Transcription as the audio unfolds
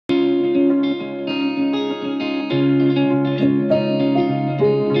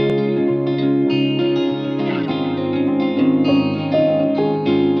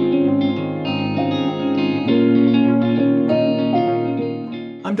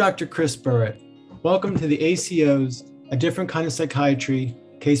Dr. Chris Burrett. Welcome to the ACO's A Different Kind of Psychiatry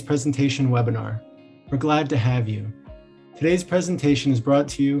case presentation webinar. We're glad to have you. Today's presentation is brought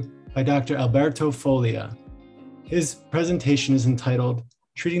to you by Dr. Alberto Foglia. His presentation is entitled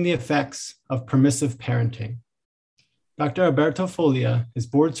Treating the Effects of Permissive Parenting. Dr. Alberto Foglia is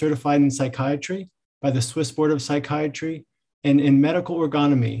board certified in psychiatry by the Swiss Board of Psychiatry and in medical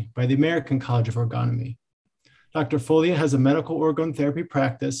ergonomy by the American College of Ergonomy. Dr. Foglia has a medical orgone therapy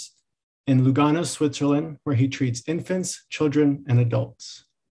practice in Lugano, Switzerland, where he treats infants, children, and adults.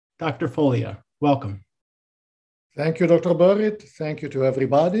 Dr. Foglia, welcome. Thank you, Dr. Burrett. Thank you to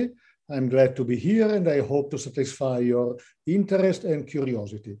everybody. I'm glad to be here, and I hope to satisfy your interest and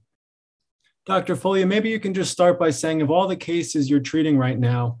curiosity. Dr. Foglia, maybe you can just start by saying, of all the cases you're treating right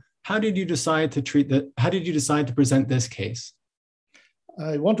now, how did you decide to present this case?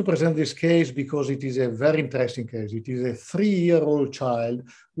 I want to present this case because it is a very interesting case. It is a 3-year-old child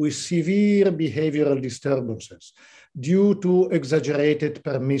with severe behavioral disturbances due to exaggerated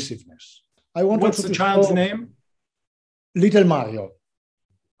permissiveness. What's the child's name? Little Mario.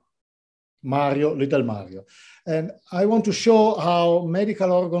 Little Mario. And I want to show how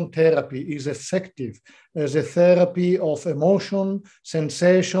medical organ therapy is effective as a therapy of emotion,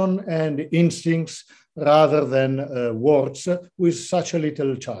 sensation, and instincts rather than words with such a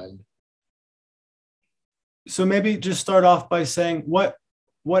little child. So maybe just start off by saying what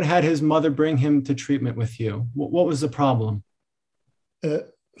had his mother bring him to treatment with you? What was the problem?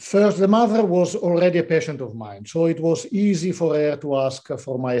 First, the mother was already a patient of mine, so it was easy for her to ask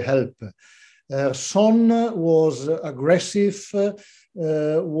for my help. Her son was aggressive,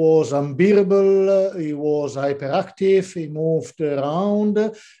 was unbearable, he was hyperactive, he moved around,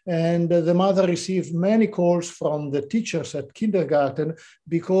 and the mother received many calls from the teachers at kindergarten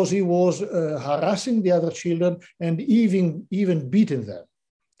because he was harassing the other children and even beating them.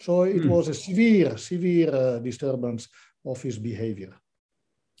 So it was a severe disturbance of his behavior.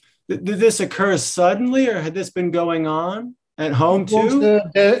 Did this occur suddenly, or had this been going on at home too?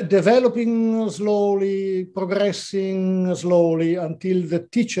 Developing slowly, progressing slowly until the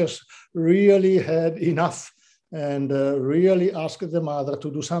teachers really had enough and really asked the mother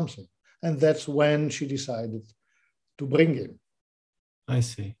to do something. And that's when she decided to bring him. I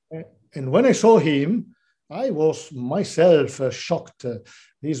see. And when I saw him, I was myself shocked.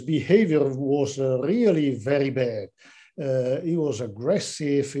 His behavior was really very bad. He was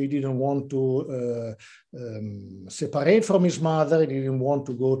aggressive. He didn't want to separate from his mother. He didn't want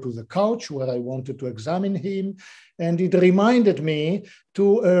to go to the couch where I wanted to examine him. And it reminded me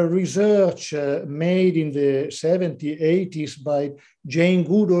to a research made in the 70s, 80s by Jane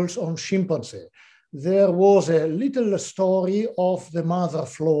Goodall on chimpanzee. There was a little story of the mother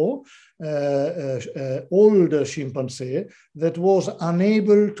Flo, old chimpanzee, that was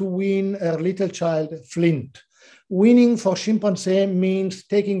unable to win her little child, Flint. Winning for chimpanzee means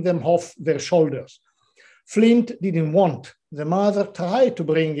taking them off their shoulders. Flint didn't want. The mother tried to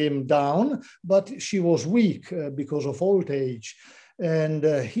bring him down, but she was weak because of old age. And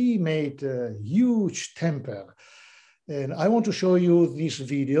he made a huge temper. And I want to show you this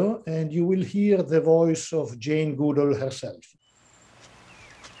video, and you will hear the voice of Jane Goodall herself.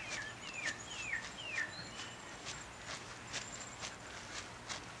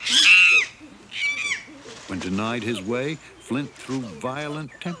 When denied his way, Flint threw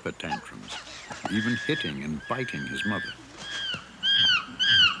violent temper tantrums, even hitting and biting his mother.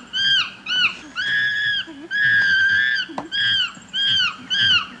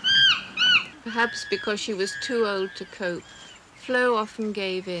 Perhaps because she was too old to cope, Flo often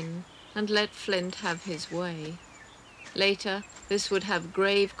gave in and let Flint have his way. Later, this would have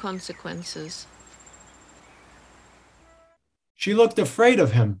grave consequences. She looked afraid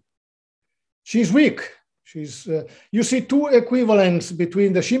of him. She's weak. You see two equivalents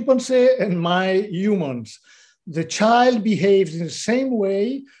between the chimpanzee and my humans. The child behaves in the same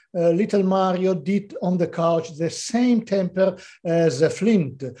way little Mario did on the couch, the same temper as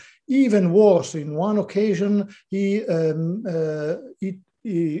Flint. Even worse, in one occasion, he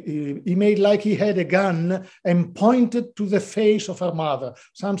made like he had a gun and pointed to the face of her mother,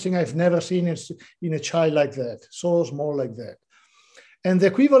 something I've never seen in a child like that, so small like that. And the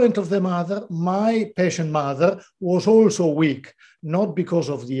equivalent of the mother, my patient mother, was also weak, not because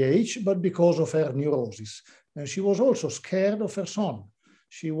of the age, but because of her neurosis. And she was also scared of her son.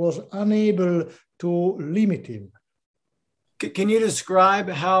 She was unable to limit him. Can you describe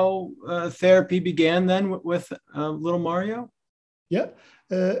how therapy began then with little Mario? Yeah.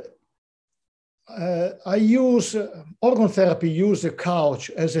 I use organ therapy, use the couch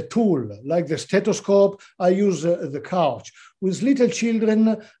as a tool, like the stethoscope. I use the couch. With little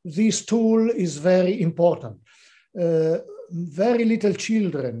children, this tool is very important. Very little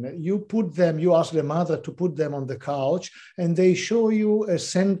children, you ask the mother to put them on the couch, and they show you a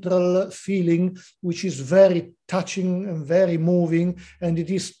central feeling which is very touching and very moving, and it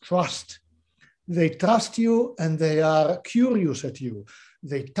is trust. They trust you and they are curious at you.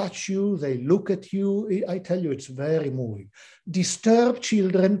 They touch you, they look at you. I tell you, it's very moving. Disturbed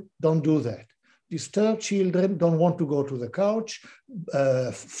children don't do that. Disturbed children don't want to go to the couch,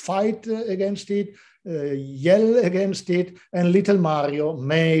 fight against it, yell against it. And little Mario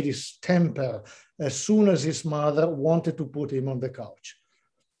made his temper as soon as his mother wanted to put him on the couch.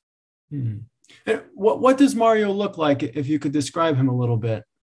 Mm-hmm. What does Mario look like, if you could describe him a little bit?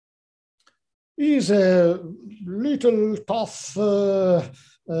 He's a little tough,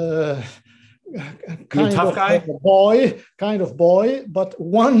 kind of boy. But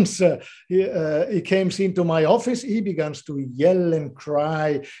once he came into my office, he began to yell and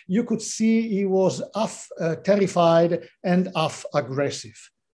cry. You could see he was half terrified and half aggressive.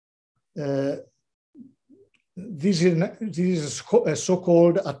 This is a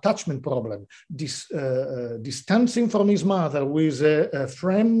so-called attachment problem. Distancing from his mother with a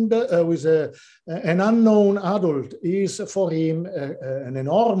friend, with an unknown adult, is for him an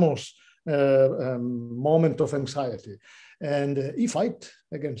enormous moment of anxiety. And he fight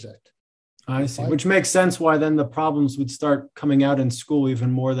against that. I see, which makes sense why then the problems would start coming out in school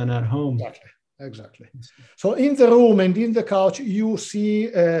even more than at home. Exactly. So in the room and in the couch, you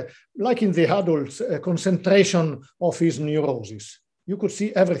see, like in the adults, a concentration of his neurosis. You could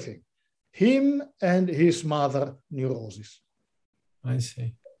see everything, him and his mother neurosis. I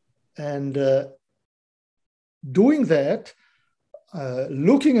see. And doing that,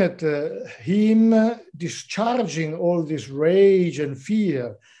 looking at him discharging all this rage and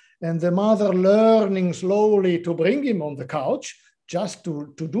fear, and the mother learning slowly to bring him on the couch, just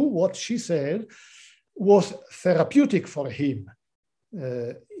to do what she said, was therapeutic for him.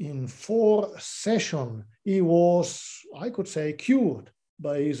 In 4 sessions, he was, I could say, cured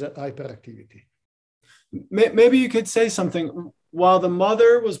by his hyperactivity. Maybe you could say something. While the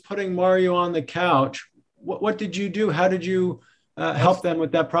mother was putting Mario on the couch, what did you do? How did you help them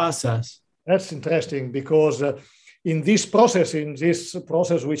with that process? That's interesting, because in this process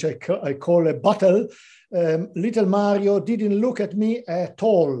which I call a battle, little Mario didn't look at me at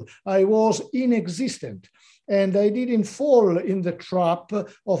all. I was inexistent. And I didn't fall in the trap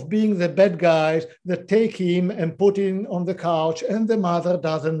of being the bad guys that take him and put him on the couch, and the mother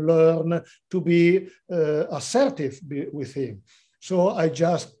doesn't learn to be assertive with him. So I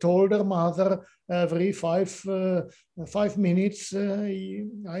just told her mother every 5 minutes,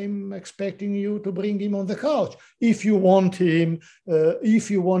 I'm expecting you to bring him on the couch if you want him,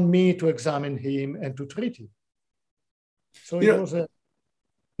 if you want me to examine him and to treat him. So it was a...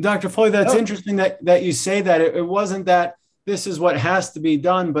 Dr. Foglia, that's interesting that you say that. It wasn't that this is what has to be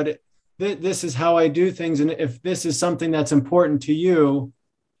done, but this is how I do things. And if this is something that's important to you,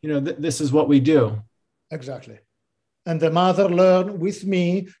 this is what we do. Exactly. And the mother learned with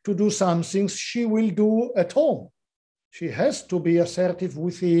me to do some things she will do at home. She has to be assertive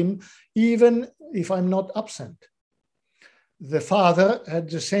with him, even if I'm not absent. The father had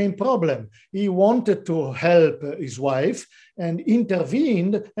the same problem. He wanted to help his wife and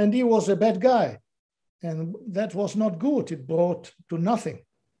intervened, and he was a bad guy. And that was not good. It brought to nothing.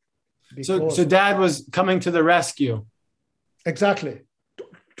 So dad was coming to the rescue. Exactly.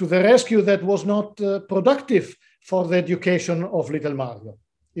 To the rescue that was not productive for the education of little Mario.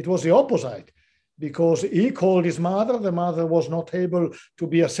 It was the opposite, because he called his mother. The mother was not able to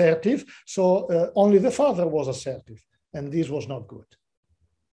be assertive, so only the father was assertive, and this was not good.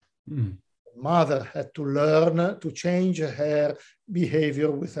 The mother had to learn to change her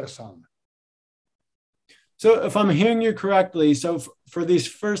behavior with her son. So if I'm hearing you correctly, so for these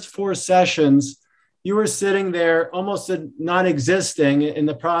first 4 sessions, you were sitting there almost not existing in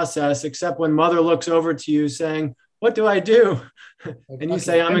the process, except when mother looks over to you saying, "What do I do?" And you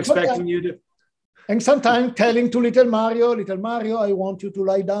say, "I'm expecting you to." And sometimes telling to little Mario, I want you to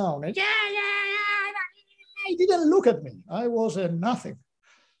lie down. And he didn't look at me. I was nothing.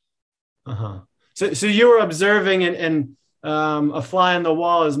 So you were observing and a fly on the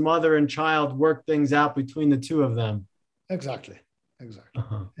wall as mother and child work things out between the two of them. Exactly.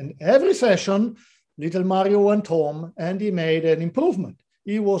 And every session, little Mario went home and he made an improvement.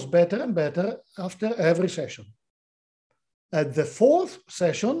 He was better and better after every session. At the 4th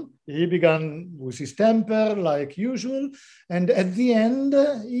session, he began with his temper like usual. And at the end,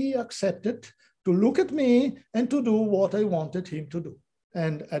 he accepted to look at me and to do what I wanted him to do.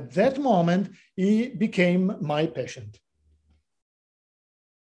 And at that moment, he became my patient.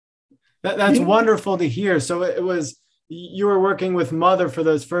 That's wonderful to hear. So it was, you were working with Mother for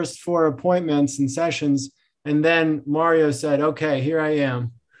those first 4 appointments and sessions, and then Mario said, okay, here I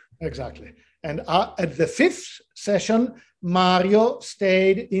am. Exactly. And at the 5th session, Mario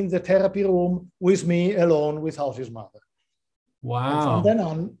stayed in the therapy room with me alone without his mother. Wow. And from then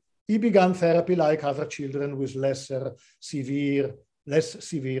on, he began therapy like other children with less severe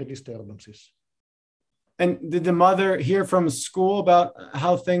disturbances. And did the mother hear from school about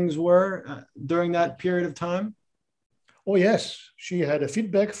how things were during that period of time? Oh, yes. She had a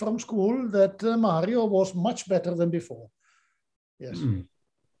feedback from school that Mario was much better than before. Yes. Hmm.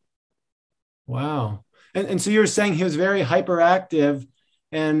 Wow. And so you're saying he was very hyperactive,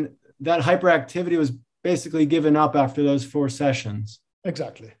 and that hyperactivity was basically given up after those 4 sessions.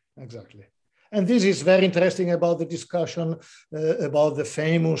 Exactly. And this is very interesting about the discussion about the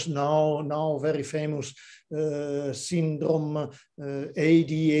famous, now very famous syndrome,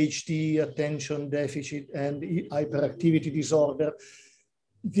 ADHD, attention deficit and hyperactivity disorder.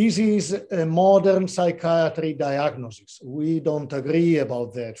 This is a modern psychiatry diagnosis. We don't agree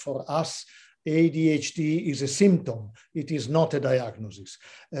about that. For us, ADHD is a symptom. It is not a diagnosis.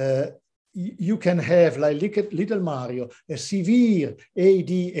 You can have, like little Mario, a severe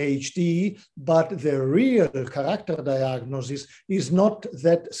ADHD, but the real character diagnosis is not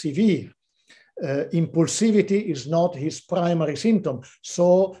that severe. Impulsivity is not his primary symptom.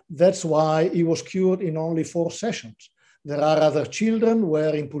 So that's why he was cured in only 4 sessions. There are other children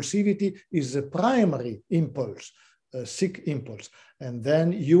where impulsivity is the primary impulse, sick impulse. And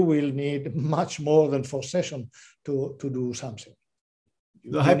then you will need much more than 4 sessions to do something.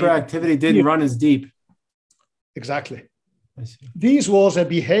 The hyperactivity didn't run as deep. Exactly. I see. This was a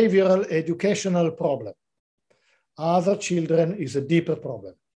behavioral educational problem. Other children is a deeper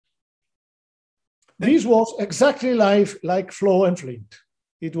problem. This was exactly like Flo and Flint.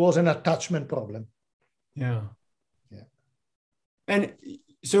 It was an attachment problem. Yeah. And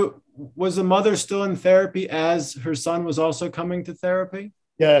so was the mother still in therapy as her son was also coming to therapy?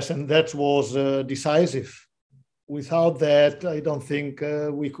 Yes, and that was decisive. Without that, I don't think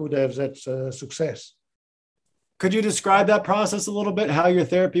we could have that success. Could you describe that process a little bit, how your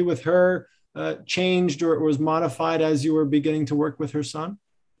therapy with her changed or was modified as you were beginning to work with her son?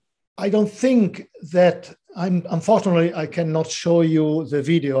 I don't think that, unfortunately, I cannot show you the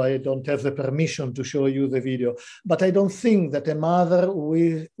video. I don't have the permission to show you the video. But I don't think that a mother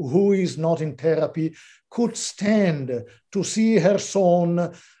who is not in therapy could stand to see her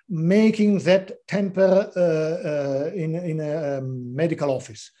son making that temper in a medical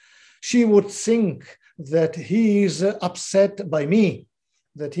office. She would think that he is upset by me,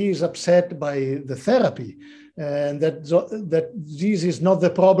 that he is upset by the therapy, and that this is not the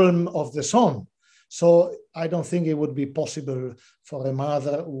problem of the son. So I don't think it would be possible for a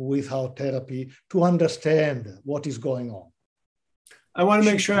mother without therapy to understand what is going on. I want to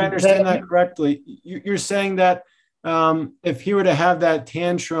make sure I understand that correctly. You're saying that if he were to have that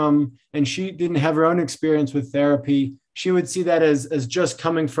tantrum and she didn't have her own experience with therapy, she would see that as just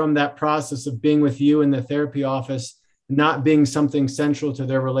coming from that process of being with you in the therapy office, not being something central to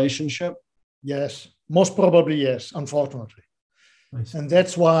their relationship? Yes, most probably yes, unfortunately. And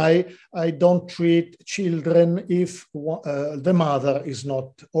that's why I don't treat children if the mother is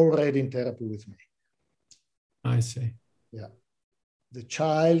not already in therapy with me. I see. Yeah. The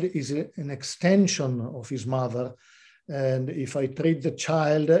child is an extension of his mother. And if I treat the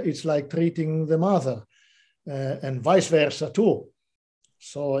child, it's like treating the mother, and vice versa too.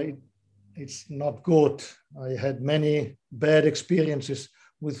 So it's not good. I had many bad experiences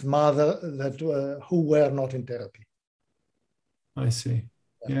with mother who were not in therapy. I see.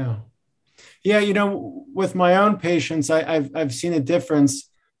 Yeah. Yeah. You know, with my own patients, I've seen a difference,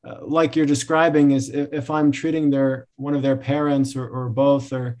 like you're describing, is if I'm treating one of their parents or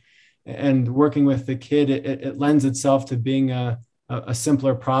both, and working with the kid, it lends itself to being a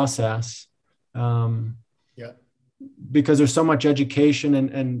simpler process. Because there's so much education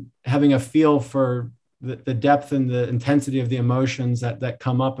and having a feel for the depth and the intensity of the emotions that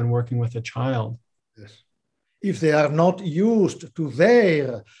come up in working with a child. Yes. If they are not used to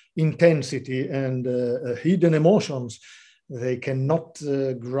their intensity and hidden emotions, they cannot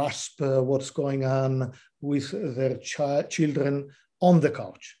grasp what's going on with their children on the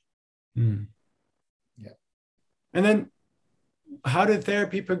couch. Mm. Yeah. And then how did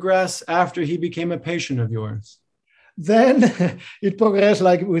therapy progress after he became a patient of yours? Then it progressed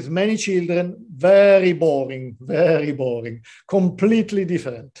like with many children, very boring, completely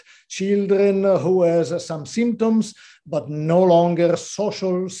different. Children who has some symptoms, but no longer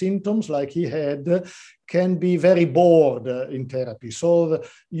social symptoms like he had, can be very bored in therapy. So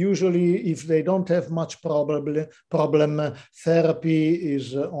usually if they don't have much problem, therapy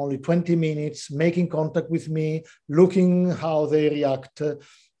is only 20 minutes, making contact with me, looking how they react,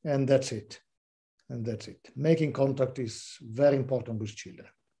 and that's it. And that's it. Making contact is very important with children.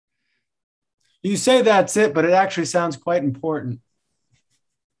 You say that's it, but it actually sounds quite important.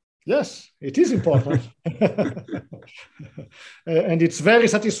 Yes, it is important. And it's very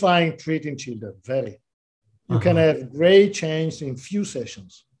satisfying treating children, very. You can have great change in few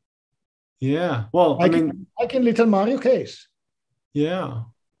sessions. Yeah, well, like in Little Mario case. Yeah,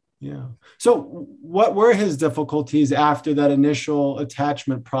 yeah. So what were his difficulties after that initial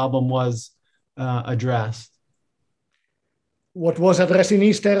attachment problem was addressed? What was addressed in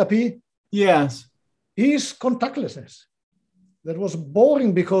his therapy? Yes. His contactlessness. That was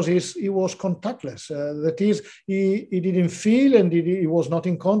boring because he was contactless. That is, he didn't feel and he was not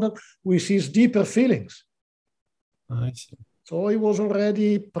in contact with his deeper feelings. I see. So he was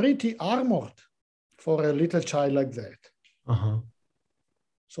already pretty armored for a little child like that.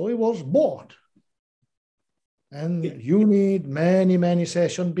 So he was bored. And you need many, many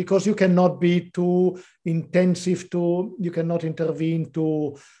sessions because you cannot be too intensive, you cannot intervene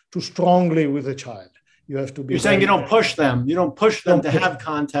too strongly with the child. You have to be. You're saying you don't push them. You don't push them to have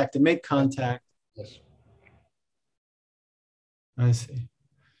contact, to make contact. Yes. I see.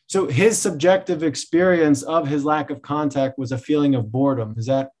 So his subjective experience of his lack of contact was a feeling of boredom. Is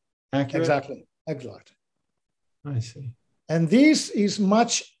that accurate? Exactly. I see. And this is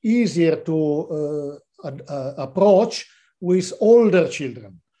much easier to approach with older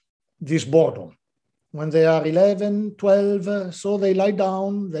children, this boredom. When they are 11, 12, so they lie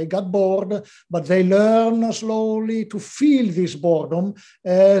down, they got bored, but they learn slowly to feel this boredom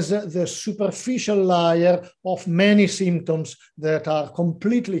as the superficial layer of many symptoms that are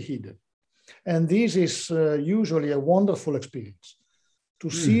completely hidden. And this is usually a wonderful experience. To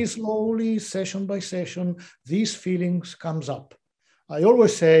see slowly, session by session, these feelings comes up. I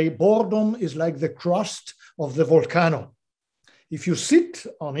always say boredom is like the crust of the volcano. If you sit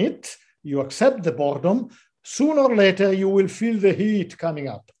on it, you accept the boredom, sooner or later you will feel the heat coming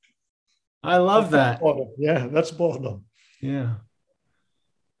up. I love that. Yeah, that's boredom. Yeah.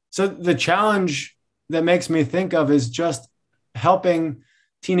 So the challenge that makes me think of is just helping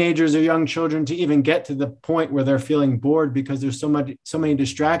teenagers or young children to even get to the point where they're feeling bored because there's so many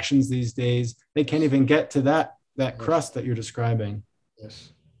distractions these days. They can't even get to that crust that you're describing.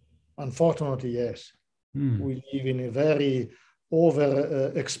 Yes. Unfortunately, yes. We live in a very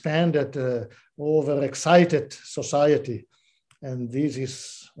overexpanded, overexcited society. And this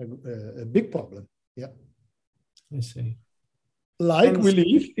is a big problem. Yeah. I see. Like we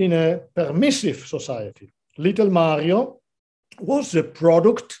live in a permissive society. Little Mario was the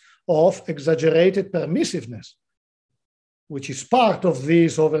product of exaggerated permissiveness, which is part of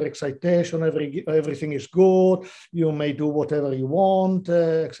this overexcitation. Everything is good. You may do whatever you want,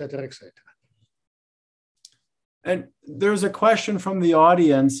 etc., etc. And there's a question from the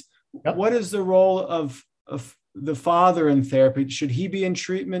audience. Yep. What is the role of the father in therapy? Should he be in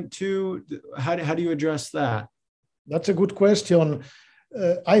treatment too? How do you address that? That's a good question.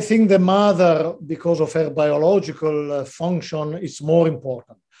 I think the mother, because of her biological function, is more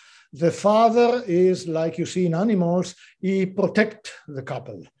important. The father is, like you see in animals, he protects the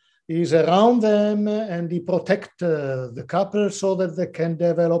couple. He's around them and he protects the couple so that they can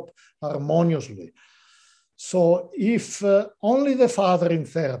develop harmoniously. So if only the father in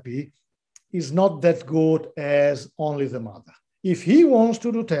therapy is not that good as only the mother. If he wants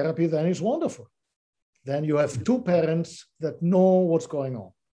to do therapy, then it's wonderful. Then you have two parents that know what's going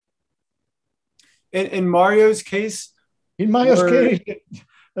on. In Mario's case? In Mario's case,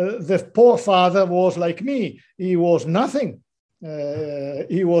 the poor father was like me. He was nothing.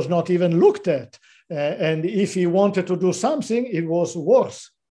 He was not even looked at. And if he wanted to do something, it was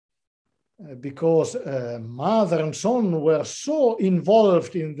worse. Because mother and son were so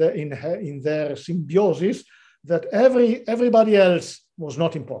involved in their symbiosis that everybody else was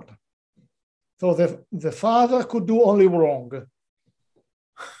not important. So the father could do only wrong.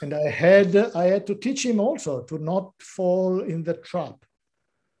 And I had to teach him also to not fall in the trap.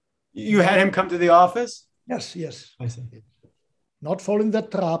 You had him come to the office? Yes. I see. Not fall in the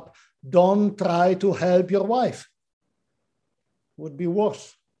trap. Don't try to help your wife. Would be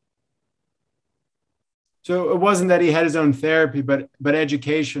worse. So it wasn't that he had his own therapy, but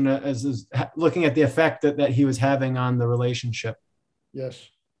education as looking at the effect that he was having on the relationship. Yes.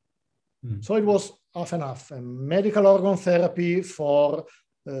 Hmm. So it was half and half, a medical organ therapy for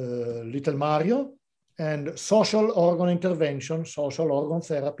little Mario and social organ intervention, social organ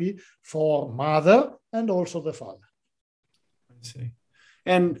therapy for mother and also the father. I see.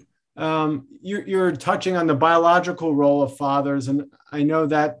 And you're touching on the biological role of fathers, and I know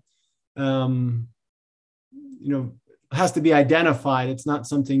that has to be identified. It's not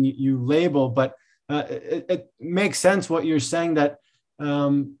something you label, but it makes sense what you're saying, that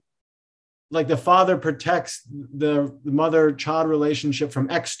like the father protects the mother-child relationship from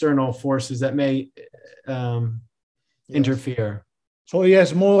external forces that may interfere. So he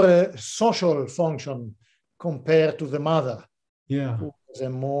has more social function compared to the mother. Yeah. Who has a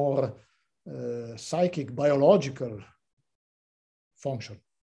more psychic, biological function.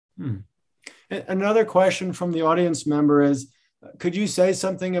 Another question from the audience member is, could you say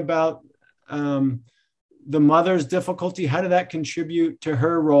something about the mother's difficulty? How did that contribute to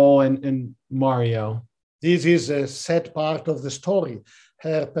her role in Mario? This is a sad part of the story.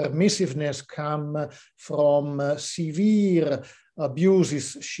 Her permissiveness comes from severe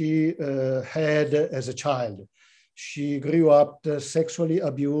abuses she had as a child. She grew up sexually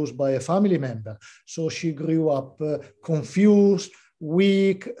abused by a family member. So she grew up confused,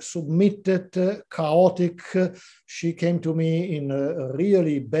 weak, submitted, chaotic. She came to me in a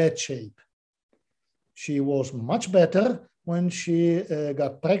really bad shape. She was much better when she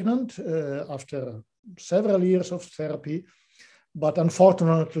got pregnant after several years of therapy, but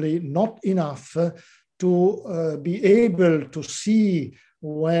unfortunately not enough to be able to see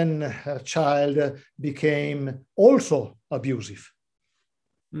when her child became also abusive.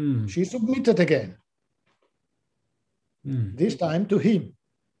 She submitted again, this time to him.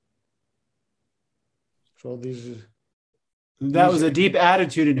 So that was a deep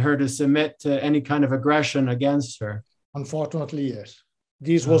attitude in her to submit to any kind of aggression against her. Unfortunately, yes.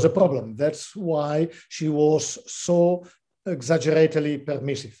 This was a problem. That's why she was so exaggeratedly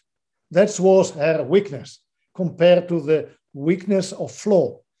permissive. That was her weakness compared to the weakness of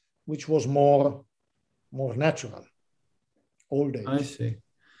Flo, which was more natural, old age. I see.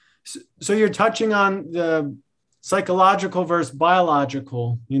 So you're touching on the psychological versus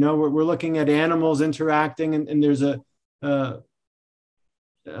biological. You know, we're looking at animals interacting, and there's the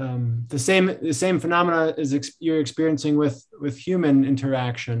same phenomena as you're experiencing with human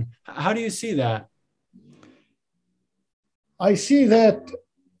interaction. How do you see that? I see that,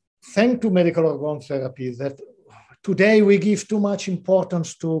 thanks to medical organ therapy, that today we give too much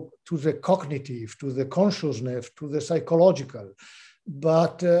importance to the cognitive, to the consciousness, to the psychological.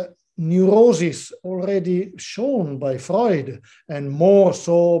 But neurosis, already shown by Freud and more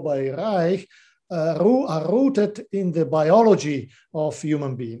so by Reich, are rooted in the biology of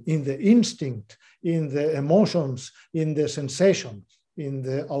human being, in the instinct, in the emotions, in the sensation, in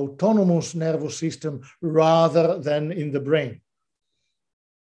the autonomous nervous system rather than in the brain.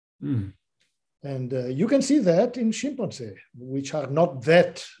 And you can see that in chimpanzees, which are not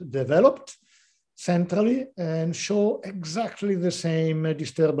that developed centrally and show exactly the same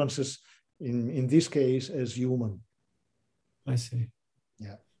disturbances in this case as human. I see.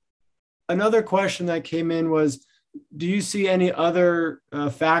 Yeah. Another question that came in was, do you see any other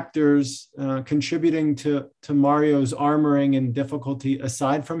factors contributing to Mario's armoring and difficulty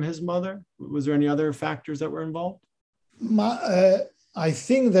aside from his mother? Was there any other factors that were involved? I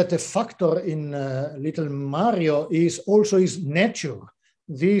think that a factor in little Mario is also his nature.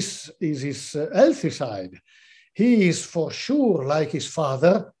 This is his healthy side. He is for sure, like his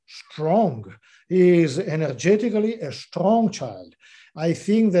father, strong. He is energetically a strong child. I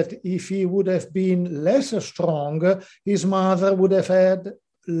think that if he would have been less strong, his mother would have had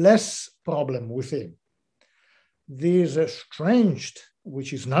less problem with him. This strength,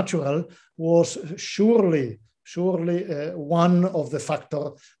 which is natural, was surely one of the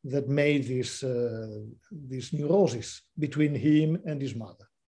factors that made this neurosis between him and his mother.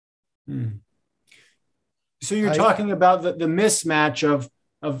 So you're talking about the mismatch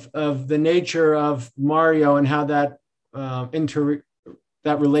of the nature of Mario and how that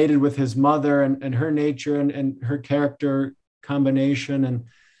that related with his mother and her nature and her character combination. And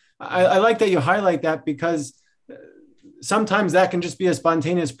I like that you highlight that, because sometimes that can just be a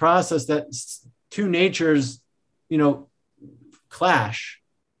spontaneous process that two natures, clash.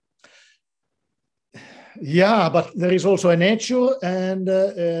 Yeah, but there is also a nature and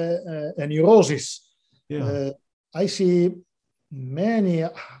a neurosis. Yeah. I see many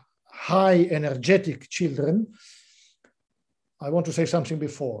high energetic children I want to say something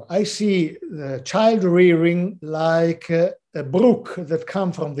before. I see the child rearing like a brook that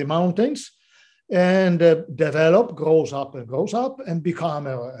comes from the mountains and grows up and become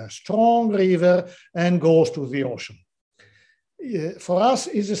a strong river and goes to the ocean. For us,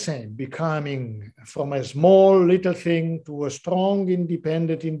 it's the same, becoming from a small little thing to a strong,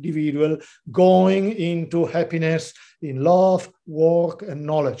 independent individual, going into happiness in love, work, and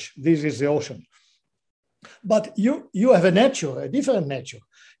knowledge. This is the ocean. But you have a nature, a different nature.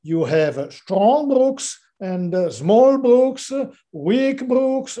 You have strong brooks and small brooks, weak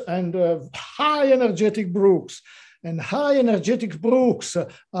brooks, and high energetic brooks. And high energetic brooks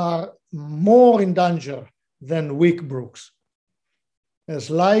are more in danger than weak brooks. A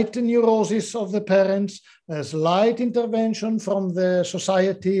slight neurosis of the parents, a slight intervention from the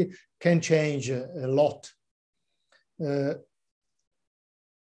society can change a lot.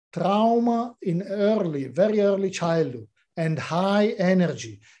 Trauma in very early childhood and high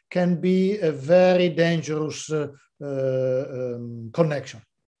energy can be a very dangerous connection.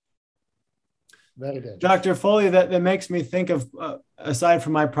 Very dangerous. Dr. Foglia, that makes me think of, aside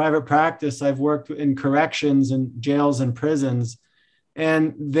from my private practice, I've worked in corrections and jails and prisons.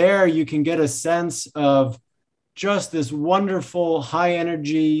 And there you can get a sense of just this wonderful high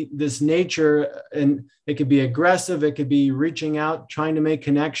energy, this nature, and it could be aggressive, it could be reaching out, trying to make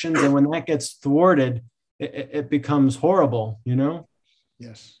connections. And when that gets thwarted, it becomes horrible, you know?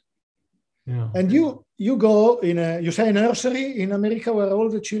 Yes. Yeah. And you go in you say nursery in America where all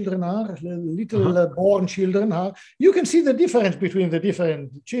the children are, little born children are, you can see the difference between the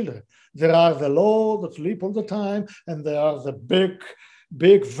different children. There are the low that sleep all the time, and there are the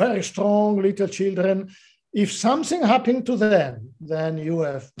big, very strong little children. If something happened to them, then you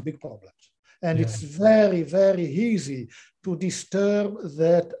have big problems. And it's very, very easy to disturb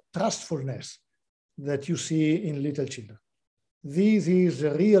that trustfulness that you see in little children. This is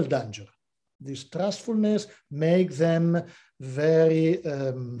a real danger. This trustfulness makes them very,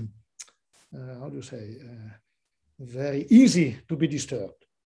 very easy to be disturbed.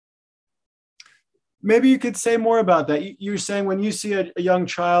 Maybe you could say more about that. You're saying when you see a young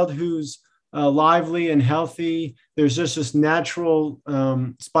child who's lively and healthy, there's just this natural,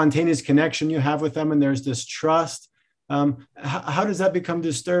 spontaneous connection you have with them, and there's this trust. How does that become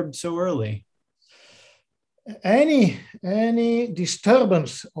disturbed so early? Any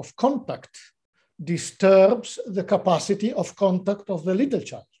disturbance of contact disturbs the capacity of contact of the little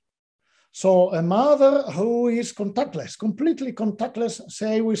child. So a mother who is contactless, completely contactless,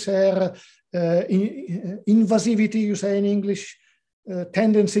 say with her invasivity, you say in English,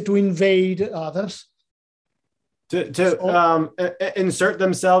 tendency to invade others. To insert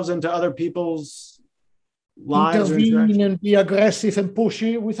themselves into other people's lives. Intervene and be aggressive and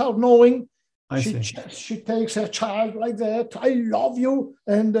pushy without knowing. She takes her child like that. I love you.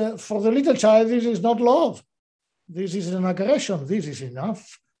 And for the little child, this is not love. This is an aggression. This is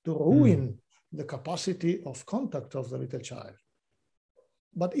enough to ruin the capacity of contact of the little child.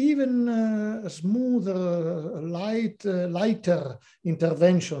 But even a smoother, lighter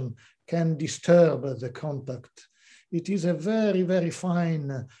intervention can disturb the contact. It is a very, very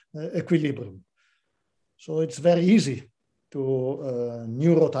fine equilibrium. So it's very easy to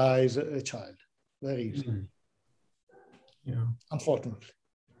neurotize a child. Very easy. Yeah. Unfortunately.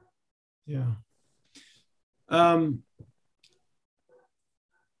 Yeah.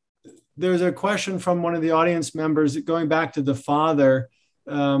 There's a question from one of the audience members going back to the father.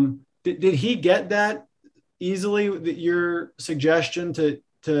 Did he get that easily? Your suggestion to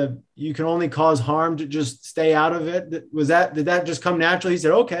you can only cause harm, to just stay out of it? Did that just come naturally? He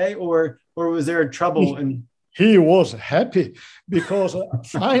said, okay, or was there trouble? He was happy because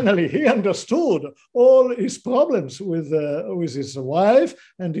finally he understood all his problems with his wife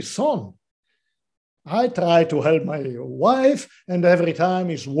and his son. I try to help my wife, and every time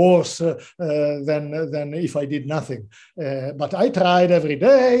it's worse than if I did nothing. But I tried every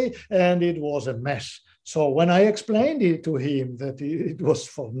day, and it was a mess. So when I explained it to him that it was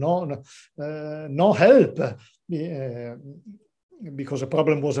for no help, because the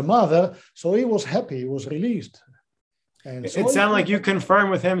problem was a mother, so he was happy, he was released. And it sounded like you confirmed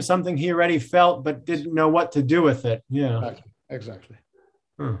with him something he already felt, but didn't know what to do with it. Yeah, exactly.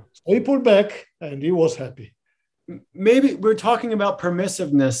 So he pulled back and he was happy. Maybe we're talking about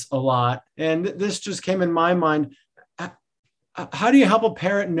permissiveness a lot, and this just came in my mind. How do you help a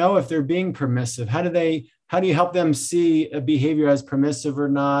parent know if they're being permissive? How do you help them see a behavior as permissive or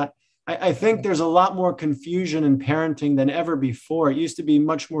not? I think there's a lot more confusion in parenting than ever before. It used to be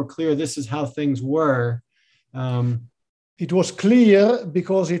much more clear, this is how things were. It was clear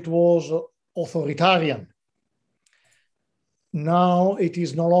because it was authoritarian. Now it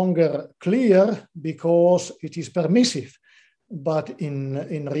is no longer clear because it is permissive, but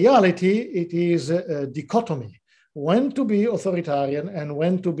in reality, it is a dichotomy, when to be authoritarian and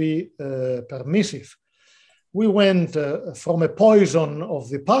when to be permissive. We went from a poison of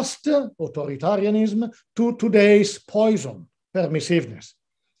the past, authoritarianism, to today's poison, permissiveness.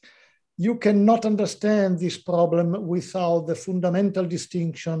 You cannot understand this problem without the fundamental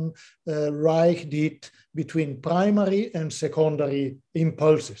distinction Reich did between primary and secondary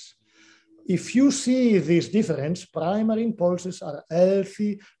impulses. If you see this difference, primary impulses are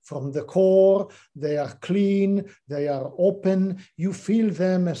healthy from the core, they are clean, they are open, you feel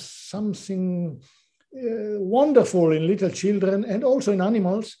them as something wonderful in little children and also in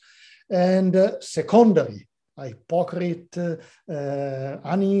animals, and secondary, hypocrite,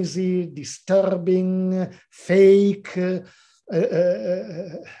 uneasy, disturbing, fake. A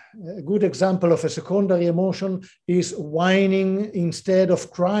good example of a secondary emotion is whining instead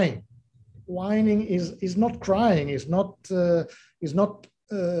of crying. Whining is not crying, is not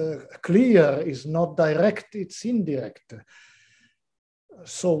clear, is not direct, it's indirect.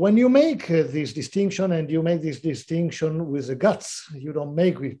 So when you make this distinction, and you make this distinction with the guts, you don't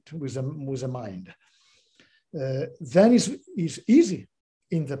make it with the mind, then it's easy.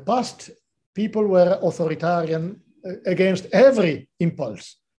 In the past, people were authoritarian against every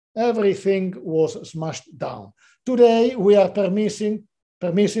impulse. Everything was smashed down. Today, we are permissive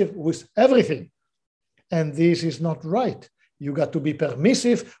with everything. And this is not right. You got to be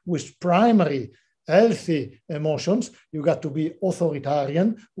permissive with primary healthy emotions. You got to be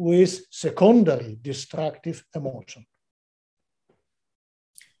authoritarian with secondary destructive emotion.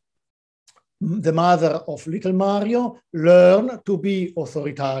 The mother of little Mario learned to be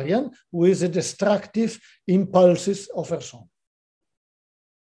authoritarian with the destructive impulses of her son.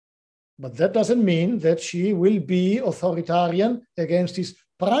 But that doesn't mean that she will be authoritarian against his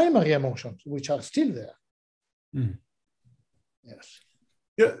primary emotions, which are still there. Mm. Yes.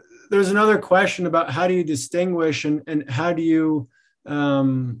 Yeah, there's another question about how do you distinguish and how do you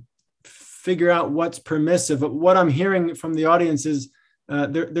figure out what's permissive. But what I'm hearing from the audience is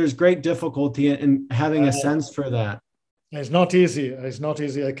there's great difficulty in having a sense for that. It's not easy. It's not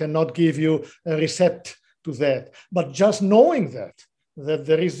easy. I cannot give you a recipe to that. But just knowing that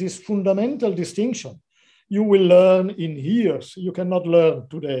there is this fundamental distinction, you will learn in years. You cannot learn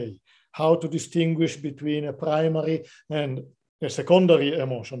today how to distinguish between a primary and a secondary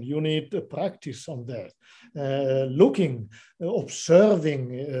emotion. You need a practice on that. Looking,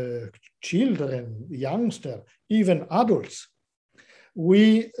 observing children, youngsters, even adults.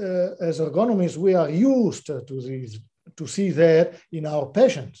 We, as ergonomists, we are used to see that in our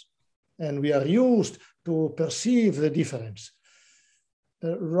patients, and we are used to perceive the difference.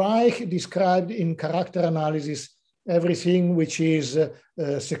 Reich described in character analysis everything which is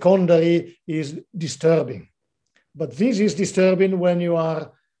secondary is disturbing. But this is disturbing when you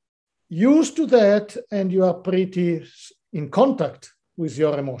are used to that and you are pretty in contact with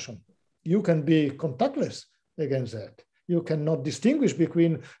your emotion. You can be contactless against that. You cannot distinguish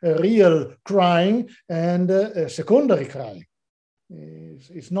between a real crying and a secondary crying.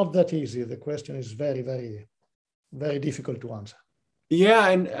 It's not that easy. The question is very, very, very difficult to answer. Yeah,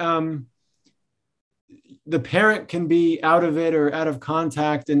 and the parent can be out of it or out of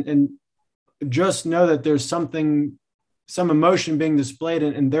contact and just know that there's some emotion being displayed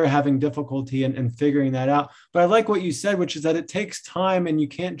and they're having difficulty in figuring that out. But I like what you said, which is that it takes time and you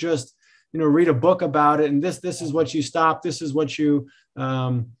can't just read a book about it and this is what you stop, this is what you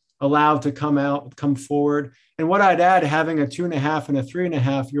allow to come forward. And what I'd add, having a 2.5 and a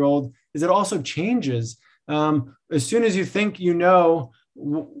 3.5-year-old, is it also changes. As soon as you think you know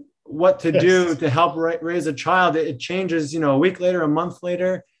what to do to help raise a child, it changes, a week later, a month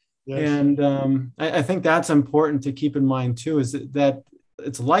later. Yes. And I think that's important to keep in mind too, is that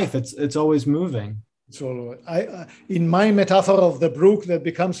it's life, it's always moving. So in my metaphor of the brook that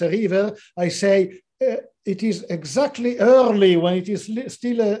becomes a river, I say it is exactly early when it is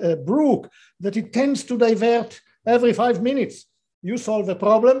still a brook that it tends to divert every 5 minutes. You solve a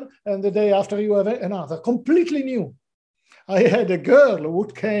problem and the day after you have another, completely new. I had a girl who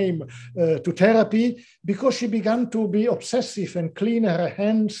came to therapy because she began to be obsessive and clean her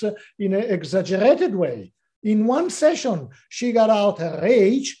hands in an exaggerated way. In one session, she got out her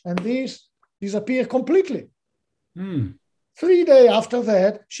rage and this disappeared completely. 3 days after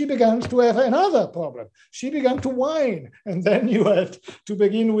that, she began to have another problem. She began to whine, and then you had to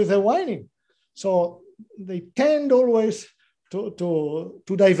begin with the whining. So they tend always to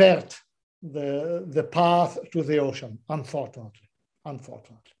divert the path to the ocean, unfortunately.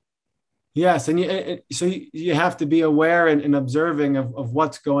 Unfortunately. Yes, and so you have to be aware and observing of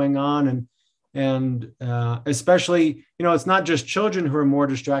what's going on, and especially, it's not just children who are more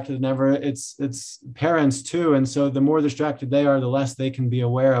distracted than ever. It's parents too, and so the more distracted they are, the less they can be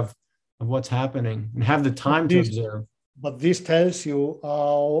aware of what's happening and have the time to observe. But this tells you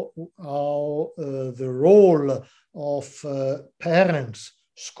how the role of parents,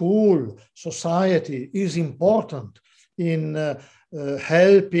 school, society is important in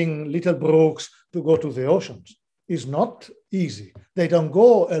helping little brooks to go to the oceans. It's not easy. They don't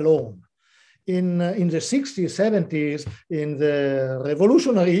go alone. In the 60s, 70s, in the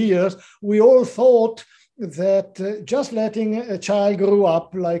revolutionary years, we all thought that just letting a child grow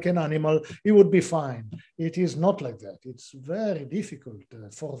up like an animal, it would be fine. It is not like that. It's very difficult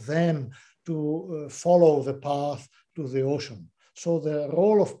for them to follow the path to the ocean. So the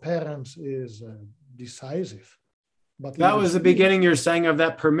role of parents is decisive. But that was the beginning you're saying of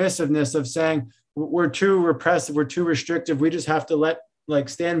that permissiveness of saying we're too repressive, we're too restrictive. We just have to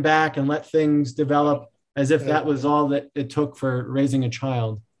stand back and let things develop as if that was all that it took for raising a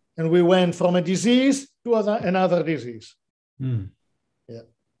child. And we went from a disease to another disease. Mm. Yeah.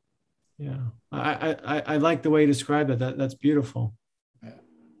 Yeah. I like the way you described it. That's beautiful. Yeah.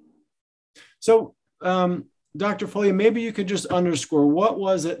 So, Dr. Foglia, maybe you could just underscore what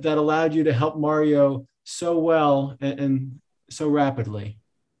was it that allowed you to help Mario so well and so rapidly?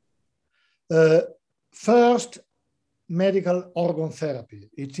 First, medical organ therapy.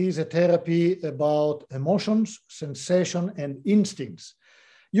 It is a therapy about emotions, sensation, and instincts.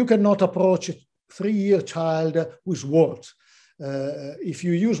 You cannot approach a 3-year child with words. If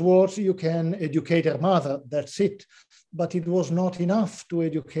you use words, you can educate her mother, that's it. But it was not enough to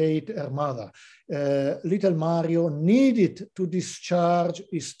educate her mother. Little Mario needed to discharge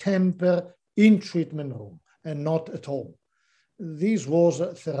his temper in treatment room and not at home. This was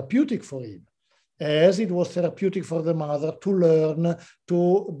therapeutic for him, as it was therapeutic for the mother to learn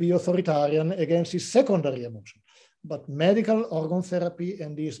to be authoritarian against his secondary emotion. But medical organ therapy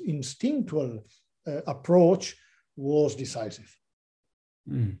and this instinctual approach was decisive.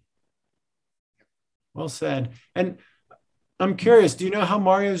 Mm. Well said. And I'm curious, do you know how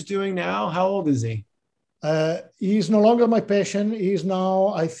Mario's doing now? How old is he? He's no longer my patient. He's now,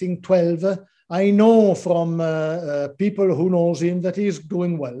 I think, 12. I know from people who knows him that he's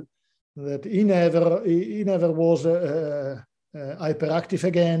doing well, that he never was hyperactive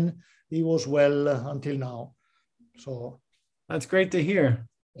again. He was well until now. So that's great to hear.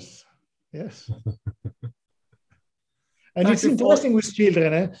 Yes. And it's interesting with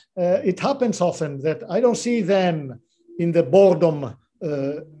children. It happens often that I don't see them in the boredom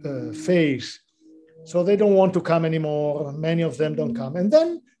phase. So they don't want to come anymore. Many of them don't come. And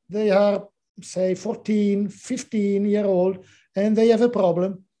then they are, say, 14, 15-year-old, and they have a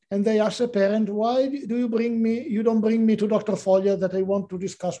problem. And they ask a parent, why do you don't bring me to Dr. Foglia that I want to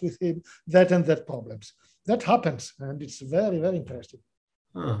discuss with him that and that problems. That happens. And it's very, very interesting.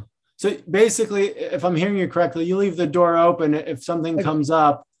 Huh. So basically, if I'm hearing you correctly, you leave the door open. If something comes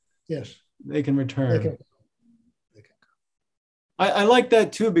up, yes, they can return. They can. I like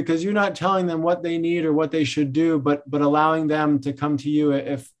that too, because you're not telling them what they need or what they should do, but allowing them to come to you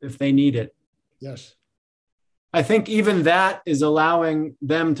if they need it. Yes. I think even that is allowing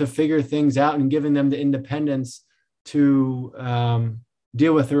them to figure things out and giving them the independence to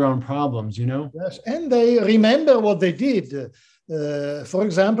deal with their own problems, Yes, and they remember what they did. For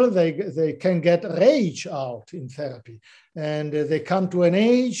example, they can get rage out in therapy, and they come to an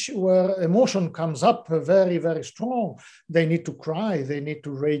age where emotion comes up very, very strong. They need to cry, they need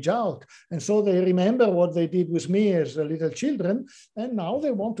to rage out. And so they remember what they did with me as little children, and now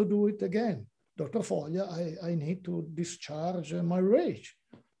they want to do it again. Dr. Foglia, I need to discharge my rage.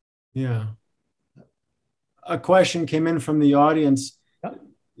 Yeah. A question came in from the audience,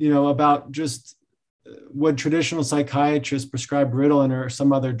 about just would traditional psychiatrists prescribe Ritalin or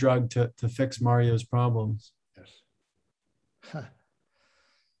some other drug to fix Mario's problems? Yes.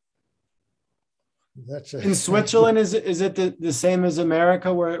 That's in Switzerland, is it the same as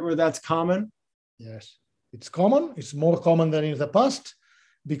America where that's common? Yes, it's common. It's more common than in the past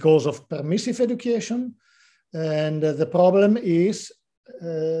because of permissive education. And the problem is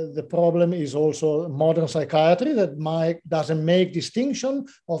also modern psychiatry that doesn't make distinction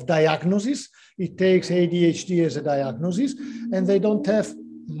of diagnosis. It takes ADHD as a diagnosis, and they don't have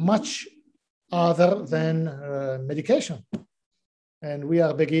much other than medication. And we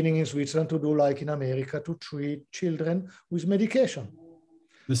are beginning in Switzerland to do like in America, to treat children with medication.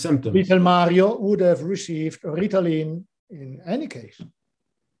 The symptoms. Little Mario would have received Ritalin in any case.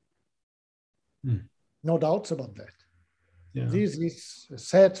 No doubts about that. Yeah. This is a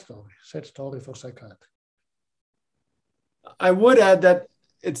sad story for psychiatry. I would add that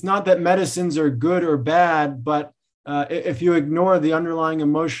it's not that medicines are good or bad, but if you ignore the underlying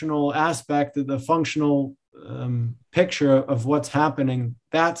emotional aspect of the functional picture of what's happening,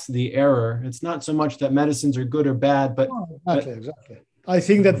 that's the error. It's not so much that medicines are good or bad, but... Exactly. I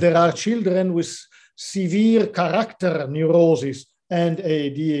think that there are children with severe character neurosis and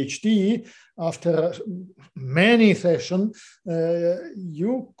ADHD. After many sessions,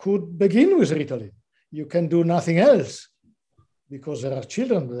 you could begin with Ritalin. You can do nothing else, because there are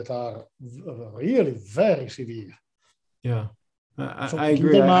children that are really very severe. Yeah, So I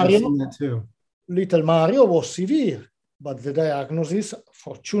agree. I've seen that too. Little Mario was severe, but the diagnosis,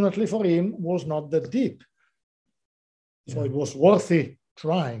 fortunately for him, was not that deep. So it was worthy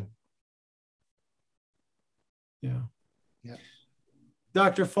trying. Yeah. Yeah.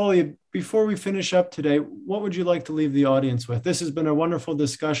 Dr. Foglia, before we finish up today, what would you like to leave the audience with? This has been a wonderful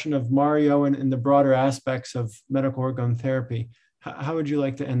discussion of Mario and the broader aspects of medical orgone therapy. How would you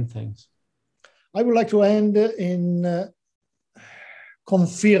like to end things? I would like to end in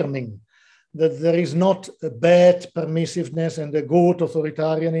confirming that there is not a bad permissiveness and a good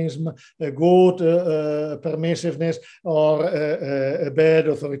authoritarianism, a good permissiveness, or a bad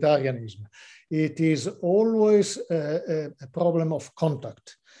authoritarianism. It is always a problem of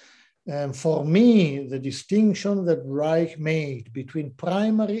contact. And for me, the distinction that Reich made between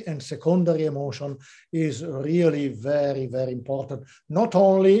primary and secondary emotion is really very, very important, not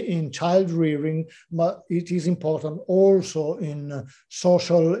only in child rearing, but it is important also in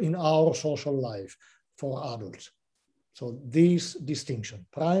our social life for adults. So this distinction,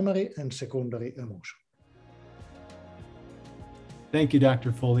 primary and secondary emotion. Thank you,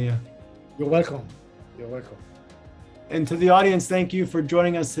 Dr. Foglia. You're welcome. You're welcome. And to the audience, thank you for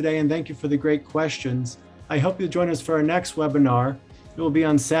joining us today, and thank you for the great questions. I hope you'll join us for our next webinar. It will be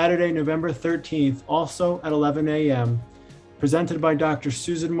on Saturday, November 13th, also at 11 a.m., presented by Dr.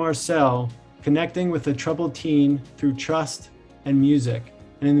 Susan Marcel, connecting with the troubled teen through trust and music.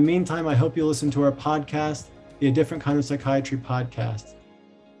 And in the meantime, I hope you listen to our podcast, the A Different Kind of Psychiatry podcast.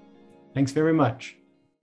 Thanks very much.